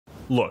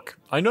Look,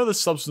 I know the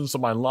substance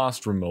of my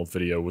last Rimworld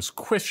video was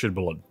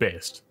questionable at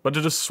best, but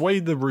to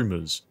dissuade the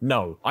rumors,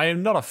 no, I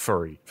am not a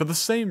furry, for the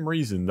same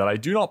reason that I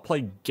do not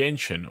play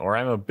Genshin or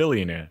am a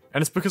billionaire,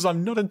 and it's because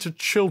I'm not into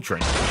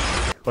children.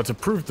 But to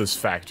prove this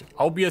fact,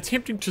 I'll be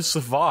attempting to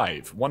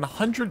survive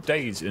 100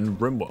 days in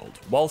Rimworld,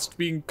 whilst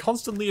being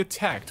constantly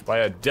attacked by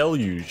a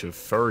deluge of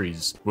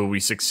furries. Will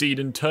we succeed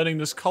in turning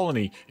this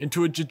colony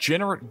into a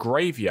degenerate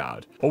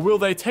graveyard, or will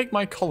they take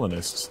my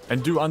colonists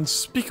and do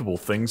unspeakable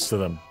things to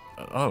them?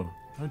 Oh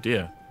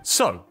dear.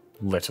 So,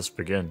 let us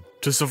begin.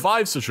 To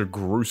survive such a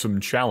gruesome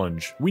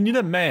challenge, we need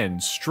a man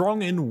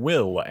strong in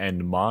will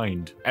and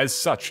mind. As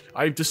such,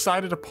 I've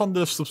decided upon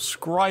the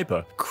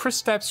subscriber,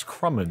 Kristaps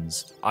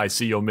Crummins. I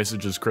see your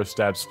messages,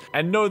 Kristaps,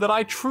 and know that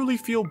I truly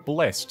feel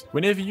blessed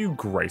whenever you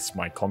grace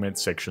my comment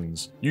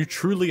sections. You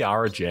truly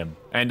are a gem.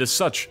 And as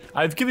such,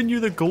 I've given you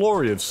the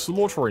glory of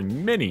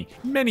slaughtering many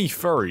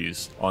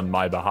furries on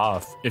my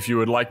behalf. If you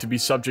would like to be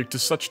subject to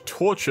such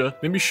torture,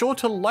 then be sure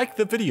to like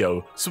the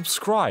video,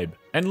 subscribe,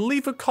 and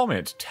leave a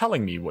comment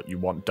telling me what you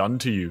want done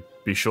to you.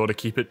 Be sure to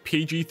keep it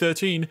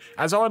PG-13,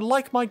 as I would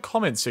like my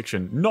comment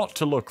section not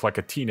to look like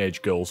a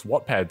teenage girl's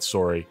Wattpad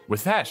story.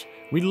 With that,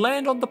 we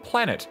land on the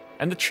planet,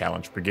 and the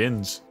challenge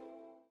begins.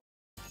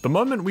 The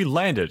moment we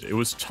landed, it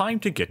was time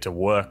to get to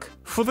work.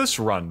 For this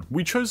run,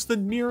 we chose the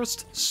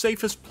nearest,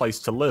 safest place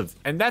to live,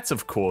 and that's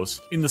of course,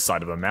 in the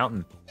side of a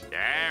mountain.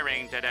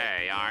 Daring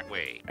today, aren't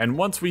we? And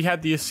once we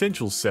had the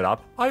essentials set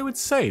up, I would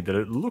say that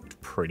it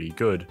looked pretty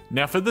good.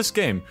 Now for this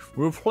game,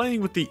 we were playing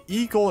with the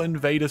Eagle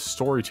Invader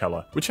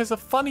Storyteller, which has a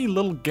funny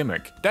little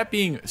gimmick, that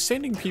being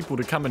sending people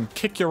to come and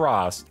kick your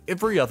ass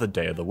every other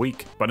day of the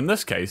week. But in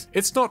this case,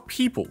 it's not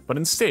people, but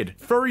instead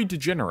furry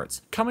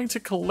degenerates coming to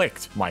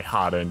collect my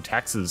hard-earned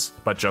taxes.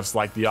 But just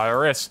like the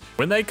IRS,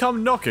 when they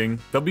come knocking,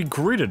 they'll be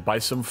greeted by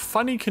some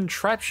funny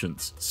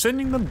contraptions,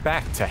 sending them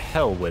back to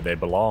hell where they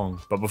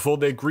belong. But before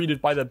they're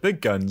greeted by the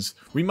big guns,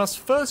 we must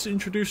first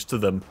introduce to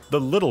them the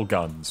little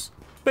guns.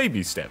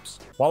 Baby steps.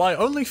 While I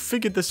only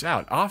figured this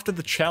out after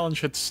the challenge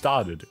had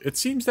started, it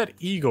seems that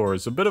Igor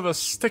is a bit of a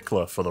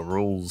stickler for the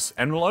rules,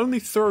 and will only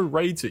throw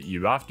raids at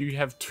you after you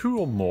have 2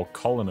 or more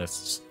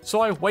colonists. So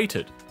I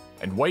waited,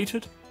 and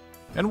waited,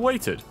 and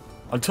waited,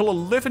 until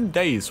 11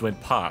 days went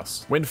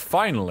past, when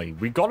finally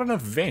we got an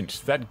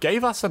event that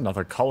gave us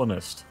another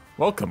colonist.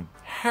 Welcome,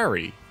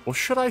 Harry. Or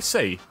should I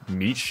say,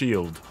 Meat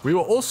Shield. We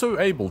were also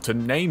able to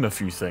name a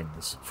few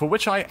things, for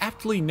which I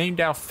aptly named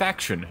our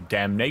faction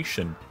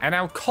Damnation, and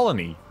our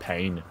colony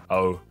Pain.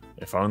 Oh,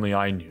 if only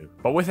I knew.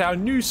 But with our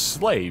new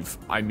slave,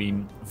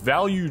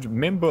 valued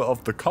member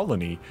of the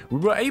colony, we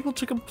were able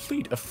to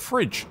complete a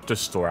fridge to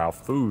store our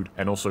food,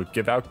 and also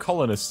give our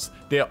colonists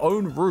their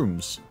own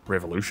rooms.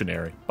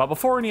 Revolutionary. But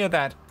before any of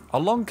that,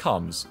 along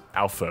comes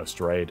our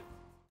first raid.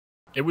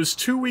 It was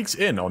 2 weeks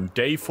in on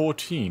day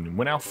 14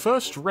 when our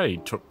first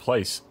raid took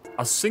place.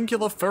 A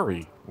singular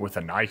furry with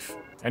a knife,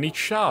 and he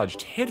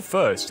charged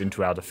headfirst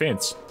into our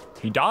defense.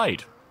 He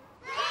died.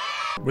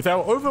 With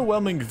our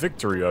overwhelming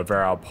victory over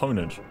our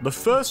opponent, the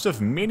first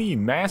of many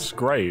mass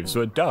graves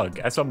were dug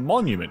as a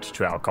monument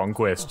to our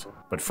conquest.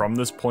 But from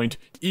this point,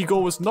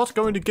 Igor was not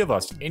going to give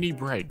us any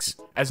breaks,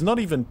 as not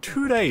even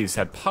 2 days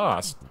had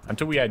passed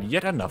until we had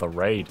yet another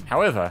raid.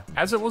 However,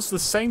 as it was the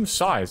same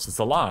size as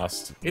the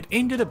last, it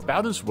ended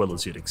about as well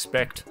as you'd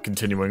expect.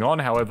 Continuing on,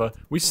 however,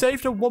 we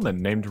saved a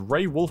woman named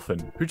Ray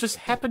Wolfen, who just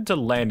happened to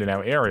land in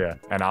our area,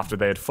 and after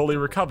they had fully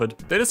recovered,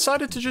 they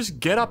decided to just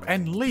get up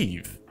and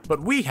leave.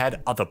 But we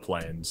had other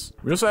plans.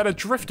 We also had a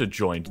drifter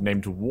joined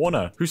named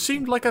Warner, who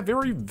seemed like a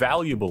very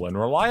valuable and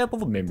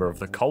reliable member of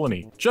the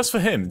colony, just for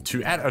him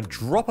to, at a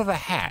drop of a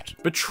hat,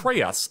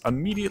 betray us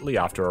immediately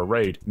after a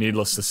raid.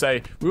 Needless to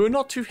say, we were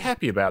not too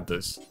happy about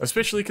this,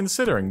 especially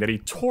considering that he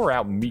tore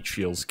out Meat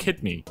Shield's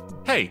kidney.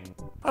 Hey,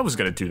 I was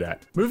gonna do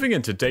that. Moving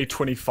into day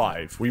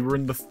 25, we were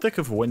in the thick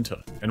of winter,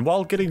 and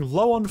while getting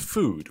low on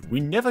food, we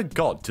never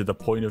got to the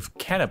point of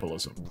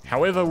cannibalism.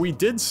 However, we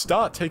did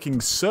start taking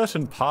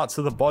certain parts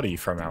of the body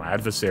from our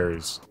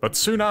adversaries. But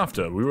soon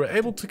after, we were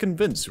able to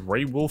convince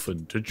Ray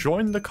Wolfen to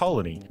join the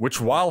colony,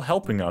 which while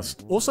helping us,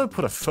 also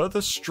put a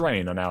further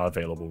strain on our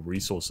available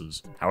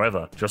resources.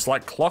 However, just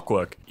like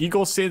clockwork,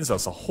 Igor sends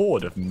us a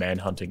horde of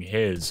man-hunting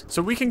hares,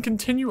 so we can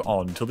continue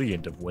on till the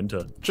end of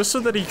winter, just so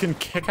that he can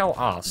kick our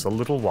ass a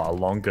little while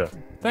longer.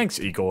 Thanks,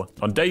 Igor.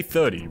 On day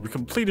 30, we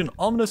complete an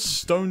ominous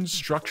stone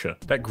structure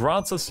that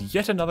grants us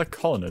yet another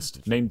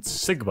colonist named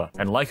Sigma,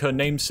 and like her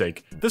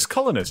namesake, this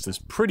colonist is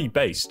pretty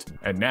based.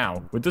 And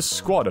now, with this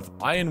squad of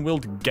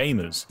iron-willed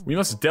gamers, we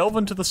must delve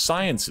into the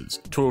sciences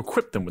to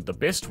equip them with the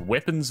best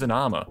weapons and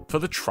armor for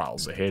the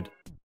trials ahead.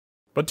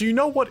 But do you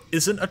know what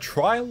isn't a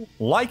trial?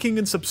 Liking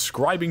and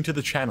subscribing to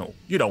the channel.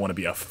 You don't want to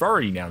be a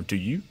furry now, do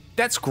you?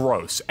 That's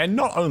gross, and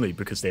not only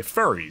because they're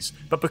furries,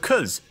 but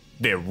because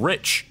they're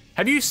rich.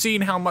 Have you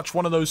seen how much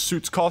one of those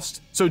suits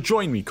cost? So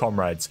join me,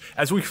 comrades,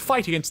 as we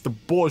fight against the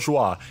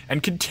bourgeois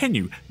and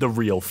continue the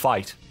real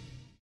fight.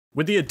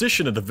 With the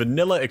addition of the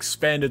Vanilla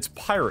Expanded's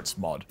Pirates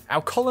mod,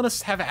 our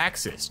colonists have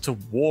access to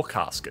war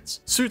caskets,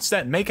 suits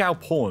that make our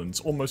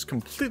pawns almost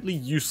completely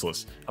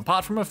useless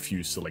apart from a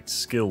few select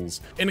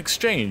skills, in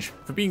exchange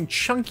for being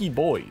chunky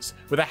boys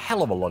with a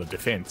hell of a lot of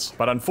defense.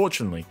 But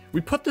unfortunately,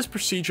 we put this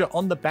procedure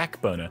on the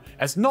back burner,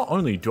 as not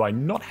only do I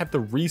not have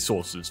the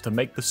resources to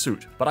make the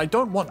suit, but I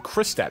don't want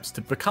Kristaps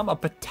to become a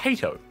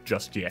potato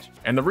just yet.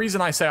 And the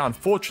reason I say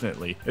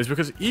unfortunately is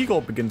because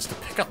Igor begins to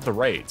pick up the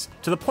raids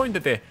to the point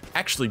that they're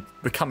actually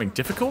becoming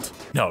difficult?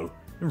 No.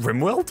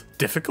 Rimworld?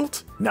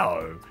 Difficult?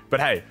 No. But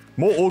hey,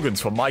 more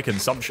organs for my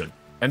consumption.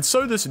 And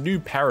so this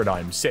new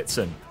paradigm sets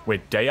in, where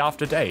day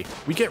after day,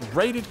 we get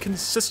raided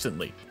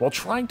consistently while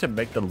trying to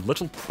make the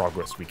little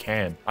progress we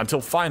can, until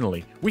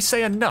finally, we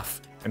say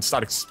enough and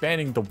start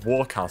expanding the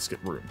war casket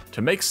room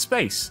to make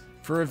space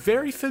for a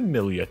very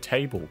familiar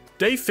table.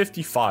 Day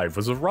 55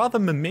 was a rather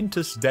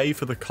momentous day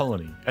for the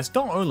colony, as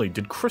not only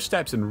did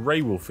Kristaps and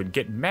Ray Wolford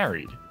get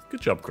married, good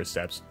job,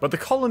 Kristaps, but the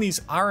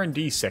colony's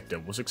R&D sector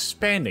was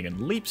expanding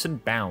in leaps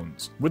and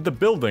bounds, with the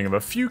building of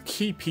a few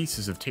key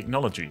pieces of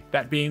technology,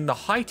 that being the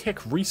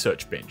high-tech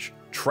research bench,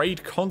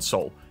 trade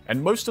console,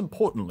 and most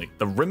importantly,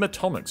 the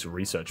Rimatomics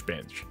research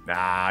bench.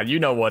 You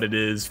know what it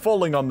is,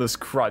 falling on this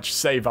crutch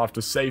save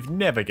after save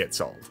never gets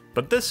old.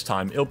 But this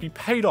time, it'll be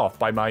paid off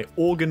by my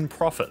organ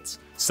profits.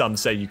 Some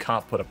say you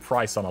can't put a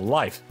price on a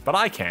life, but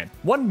I can.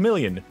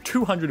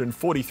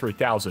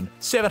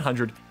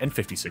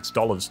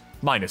 $1,243,756,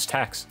 minus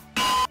tax.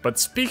 But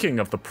speaking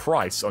of the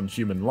price on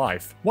human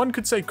life, one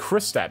could say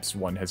Kristaps'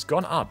 one has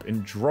gone up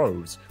in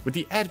droves with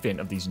the advent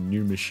of these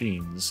new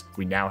machines.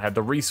 We now have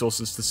the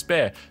resources to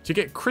spare to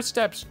get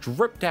Kristaps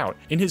dripped out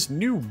in his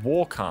new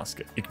war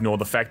casket. Ignore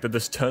the fact that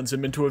this turns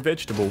him into a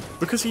vegetable,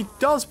 because he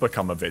does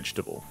become a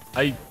vegetable.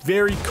 A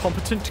very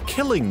competent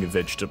killing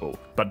vegetable.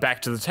 But back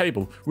to the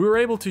table, we were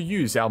able to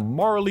use our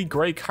morally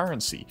grey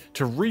currency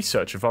to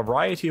research a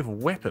variety of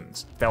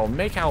weapons that will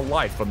make our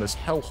life on this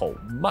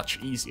hellhole much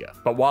easier.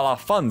 But while our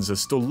funds are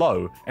still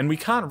low, and we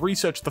can't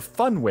research the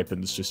fun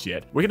weapons just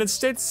yet, we can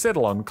instead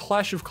settle on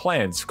Clash of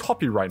Clans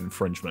copyright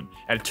infringement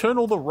and turn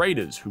all the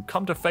raiders who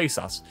come to face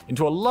us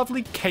into a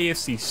lovely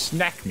KFC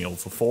snack meal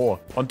for 4.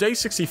 On day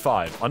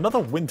 65, another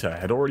winter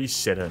had already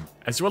set in,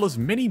 as well as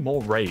many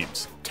more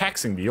raids,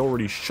 taxing the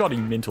already shoddy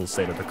mental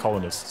state of the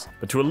colonists.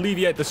 But to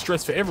alleviate the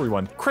stress for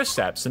everyone,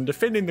 Kristaps, in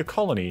defending the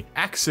colony,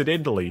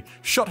 accidentally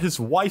shot his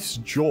wife's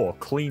jaw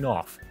clean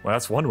off. Well,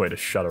 that's one way to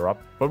shut her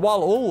up. But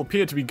while all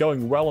appeared to be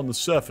going well on the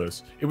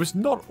surface, it was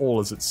not all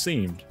as it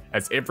seemed,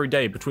 as every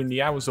day between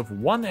the hours of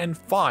 1 and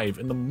 5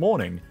 in the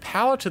morning,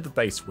 power to the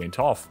base went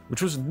off,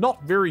 which was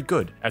not very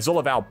good, as all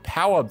of our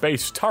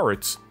power-based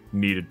turrets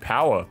needed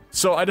power.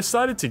 So I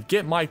decided to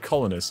get my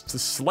colonists to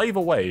slave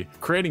away,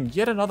 creating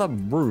yet another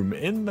room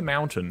in the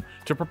mountain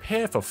to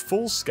prepare for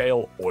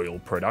full-scale oil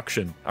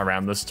production.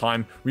 Around this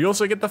time, we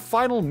also get the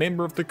final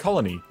member of the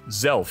colony,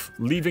 Zelf,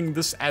 leaving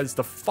this as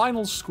the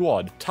final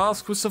squad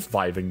tasked with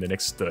surviving the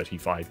next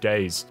 35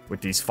 days. With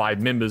these 5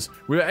 members,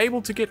 we were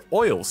able to get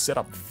oil set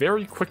up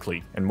very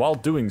quickly, and while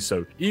doing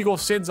so, Igor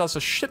sends us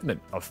a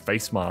shipment of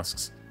face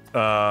masks.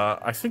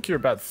 I think you're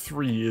about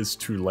 3 years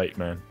too late,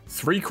 man.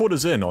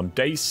 3/4 in on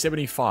day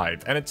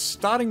 75, and it's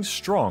starting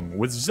strong,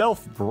 with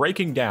Zelf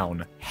breaking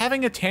down,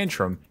 having a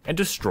tantrum, and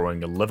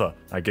destroying a liver.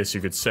 I guess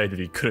you could say that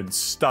he couldn't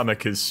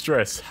stomach his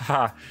stress,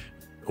 haha.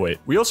 Wait,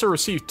 we also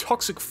received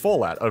toxic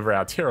fallout over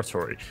our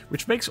territory,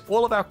 which makes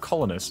all of our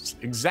colonists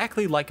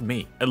exactly like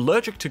me,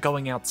 allergic to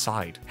going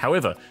outside.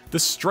 However,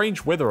 this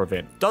strange weather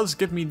event does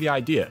give me the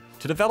idea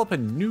to develop a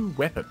new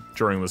weapon.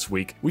 During this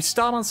week, we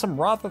start on some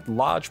rather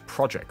large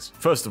projects.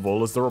 First of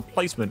all is the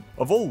replacement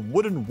of all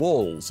wooden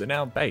walls in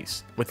our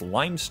base with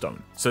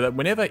limestone, so that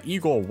whenever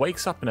Igor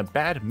wakes up in a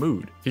bad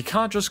mood, he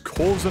can't just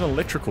cause an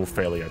electrical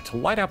failure to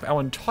light up our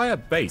entire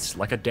base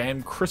like a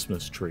damn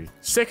Christmas tree.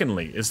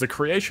 Secondly is the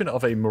creation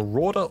of a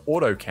Marauder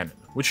autocannon,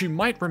 which you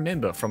might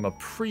remember from a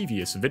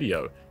previous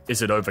video.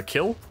 Is it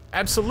overkill?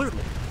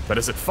 Absolutely. But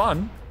is it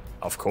fun?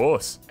 Of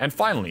course. And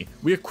finally,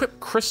 we equip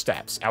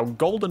Kristaps, our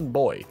golden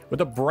boy,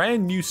 with a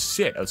brand new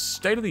set of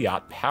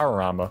state-of-the-art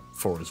power armor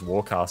for his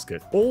war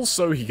casket.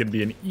 Also, he can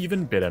be an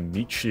even better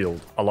meat shield.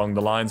 Along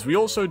the lines, we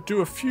also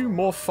do a few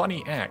more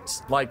funny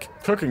acts, like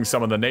cooking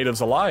some of the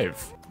natives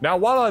alive. Now,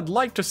 while I'd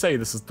like to say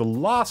this is the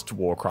last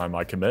war crime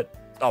I commit,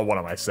 oh, what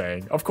am I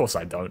saying? Of course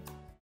I don't.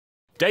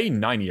 Day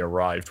 90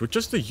 arrived with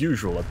just the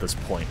usual at this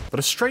point, but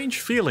a strange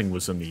feeling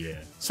was in the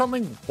air.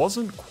 Something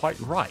wasn't quite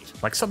right,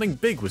 like something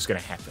big was going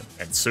to happen,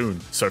 and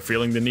soon. So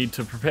feeling the need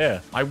to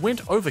prepare, I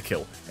went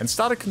overkill and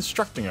started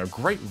constructing a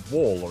great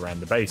wall around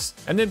the base,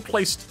 and then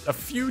placed a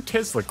few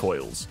Tesla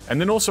coils.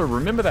 And then also,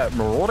 remember that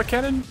Marauder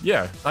cannon?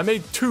 Yeah, I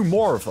made 2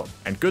 more of them,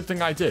 and good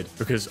thing I did,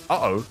 because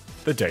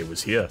the day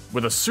was here,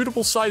 with a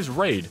suitable size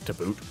raid to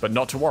boot, but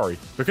not to worry,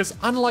 because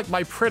unlike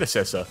my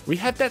predecessor, we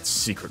had that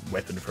secret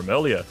weapon from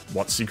earlier.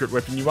 What secret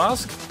weapon, you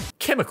ask?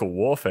 Chemical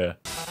warfare.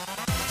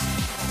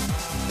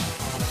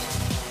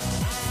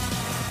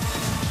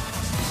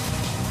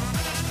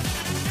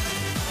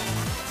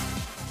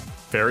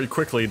 Very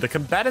quickly, the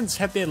combatants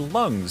had their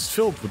lungs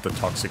filled with the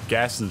toxic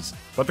gases,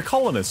 but the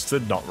colonists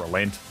did not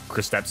relent.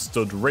 Kristaps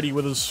stood ready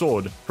with his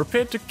sword,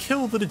 prepared to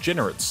kill the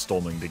degenerates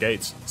storming the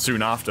gates.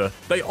 Soon after,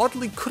 they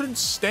oddly couldn't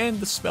stand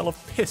the smell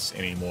of piss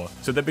anymore,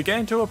 so they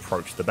began to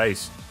approach the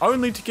base,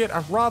 only to get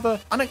a rather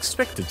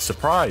unexpected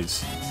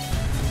surprise.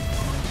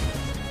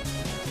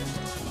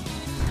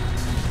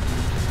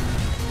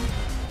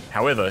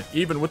 However,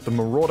 even with the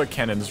marauder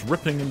cannons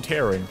ripping and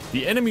tearing,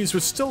 the enemies were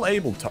still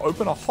able to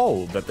open a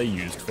hole that they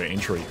used for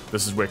entry.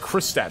 This is where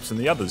Kristaps and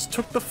the others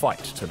took the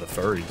fight to the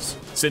Furries,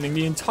 sending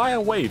the entire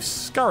wave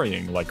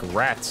scurrying like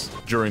rats.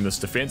 During this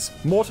defense,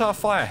 mortar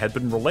fire had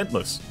been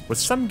relentless, with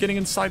some getting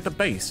inside the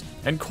base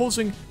and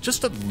causing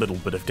just a little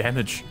bit of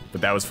damage.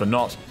 But that was for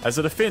naught, as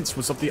the defense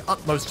was of the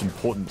utmost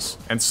importance,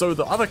 and so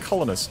the other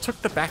colonists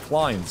took the back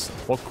lines,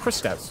 while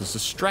Kristaps was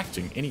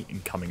distracting any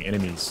incoming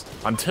enemies.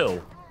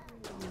 Until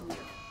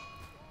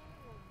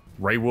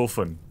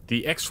Raywolfen,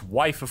 the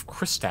ex-wife of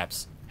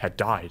Kristaps, had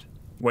died.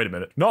 Wait a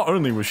minute, not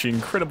only was she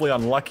incredibly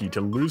unlucky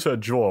to lose her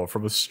jaw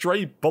from a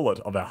stray bullet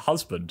of her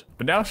husband,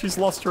 but now she's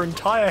lost her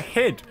entire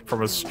head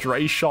from a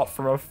stray shot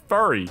from a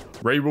furry.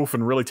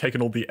 Raywolfen really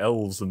taken all the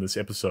L's in this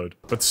episode.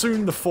 But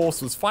soon the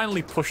force was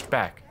finally pushed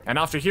back, and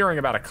after hearing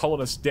about a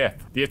colonist's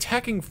death, the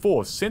attacking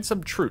force sent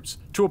some troops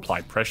to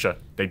apply pressure.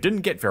 They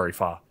didn't get very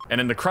far, and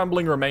in the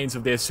crumbling remains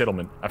of their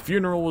settlement, a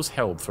funeral was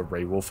held for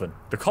Raywolfen.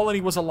 The colony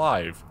was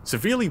alive,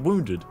 severely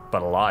wounded,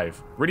 but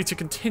alive, ready to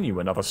continue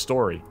another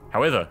story.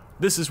 However,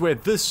 this is where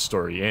this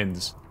story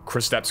ends.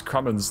 Kristaps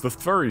Crummins, the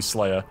Furry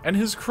Slayer, and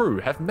his crew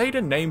have made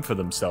a name for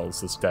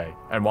themselves this day,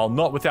 and while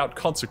not without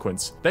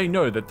consequence, they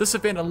know that this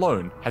event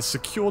alone has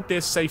secured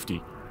their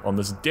safety on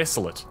this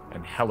desolate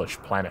and hellish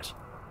planet.